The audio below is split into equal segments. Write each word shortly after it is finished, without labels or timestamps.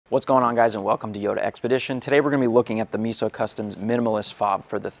What's going on, guys, and welcome to Yoda Expedition. Today we're going to be looking at the Meso Customs Minimalist fob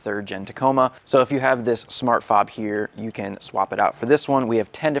for the 3rd gen Tacoma. So if you have this smart fob here, you can swap it out for this one. We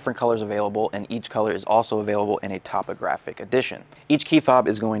have 10 different colors available, and each color is also available in a topographic edition. Each key fob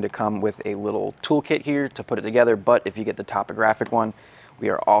is going to come with a little toolkit here to put it together, but if you get the topographic one, we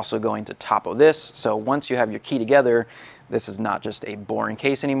are also going to topo this. So once you have your key together, this is not just a boring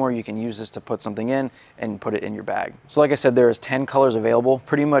case anymore. You can use this to put something in and put it in your bag. So like I said, there is 10 colors available,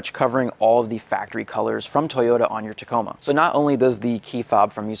 pretty much covering all of the factory colors from Toyota on your Tacoma. So not only does the key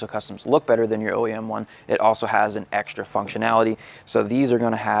fob from Meso Customs look better than your OEM one, it also has an extra functionality. So these are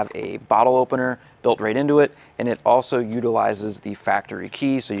gonna have a bottle opener built right into it, and it also utilizes the factory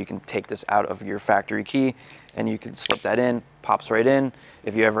key. So you can take this out of your factory key and you can slip that in, pops right in.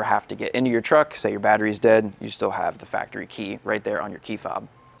 If you ever have to get into your truck, say your battery's dead, you still have the factory key right there on your key fob.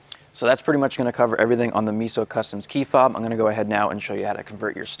 So that's pretty much gonna cover everything on the Meso Customs key fob. I'm gonna go ahead now and show you how to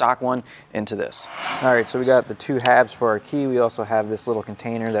convert your stock one into this. All right, so we got the 2 halves for our key. We also have this little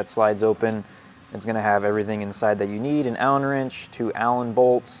container that slides open. It's gonna have everything inside that you need: an Allen wrench, 2 Allen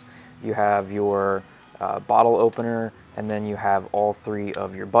bolts. You have your bottle opener, and then you have all 3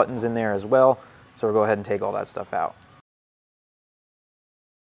 of your buttons in there as well. So we'll go ahead and take all that stuff out.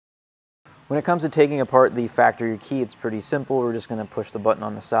 When it comes to taking apart the factory key, it's pretty simple. We're just going to push the button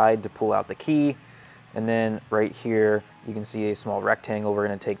on the side to pull out the key. And then right here, you can see a small rectangle. We're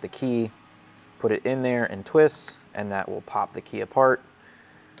going to take the key, put it in there and twist, and that will pop the key apart.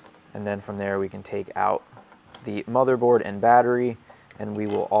 And then from there, we can take out the motherboard and battery. And we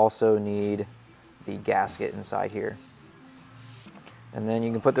will also need the gasket inside here. And then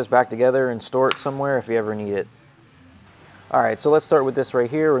you can put this back together and store it somewhere if you ever need it. All right, so let's start with this right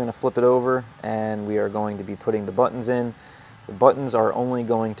here. We're gonna flip it over and we are going to be putting the buttons in. The buttons are only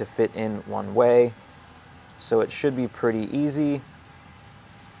going to fit in one way, so it should be pretty easy.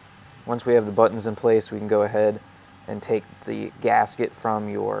 Once we have the buttons in place, we can go ahead and take the gasket from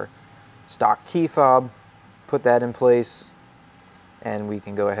your stock key fob, put that in place, and we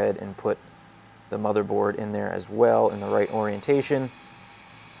can go ahead and put the motherboard in there as well in the right orientation.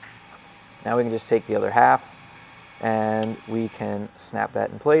 Now we can just take the other half and we can snap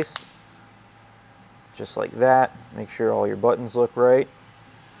that in place just like that. Make sure all your buttons look right.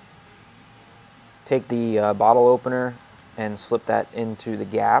 Take the bottle opener and slip that into the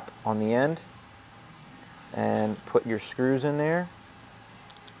gap on the end and put your screws in there.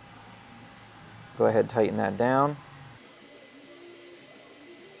 Go ahead and tighten that down.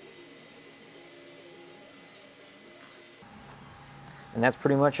 And that's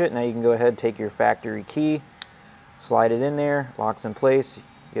pretty much it. Now you can go ahead and take your factory key, slide it in there, locks in place.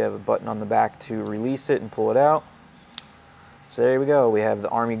 You have a button on the back to release it and pull it out. So there we go. We have the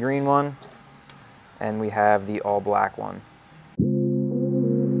army green one and we have the all black one.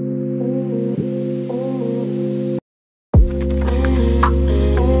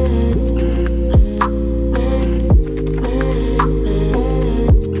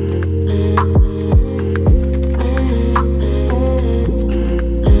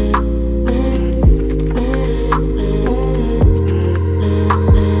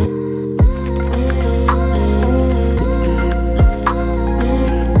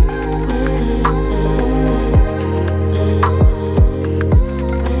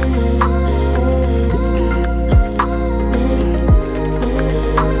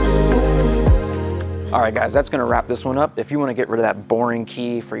 Alright guys, that's going to wrap this one up. If you want to get rid of that boring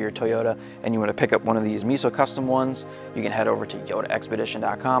key for your Toyota and you want to pick up one of these Meso Custom ones, you can head over to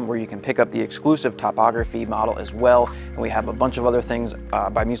yodaexpedition.com where you can pick up the exclusive topography model as well. And we have a bunch of other things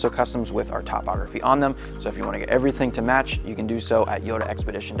by Meso Customs with our topography on them. So if you want to get everything to match, you can do so at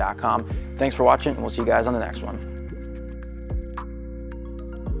yodaexpedition.com. Thanks for watching, and we'll see you guys on the next one.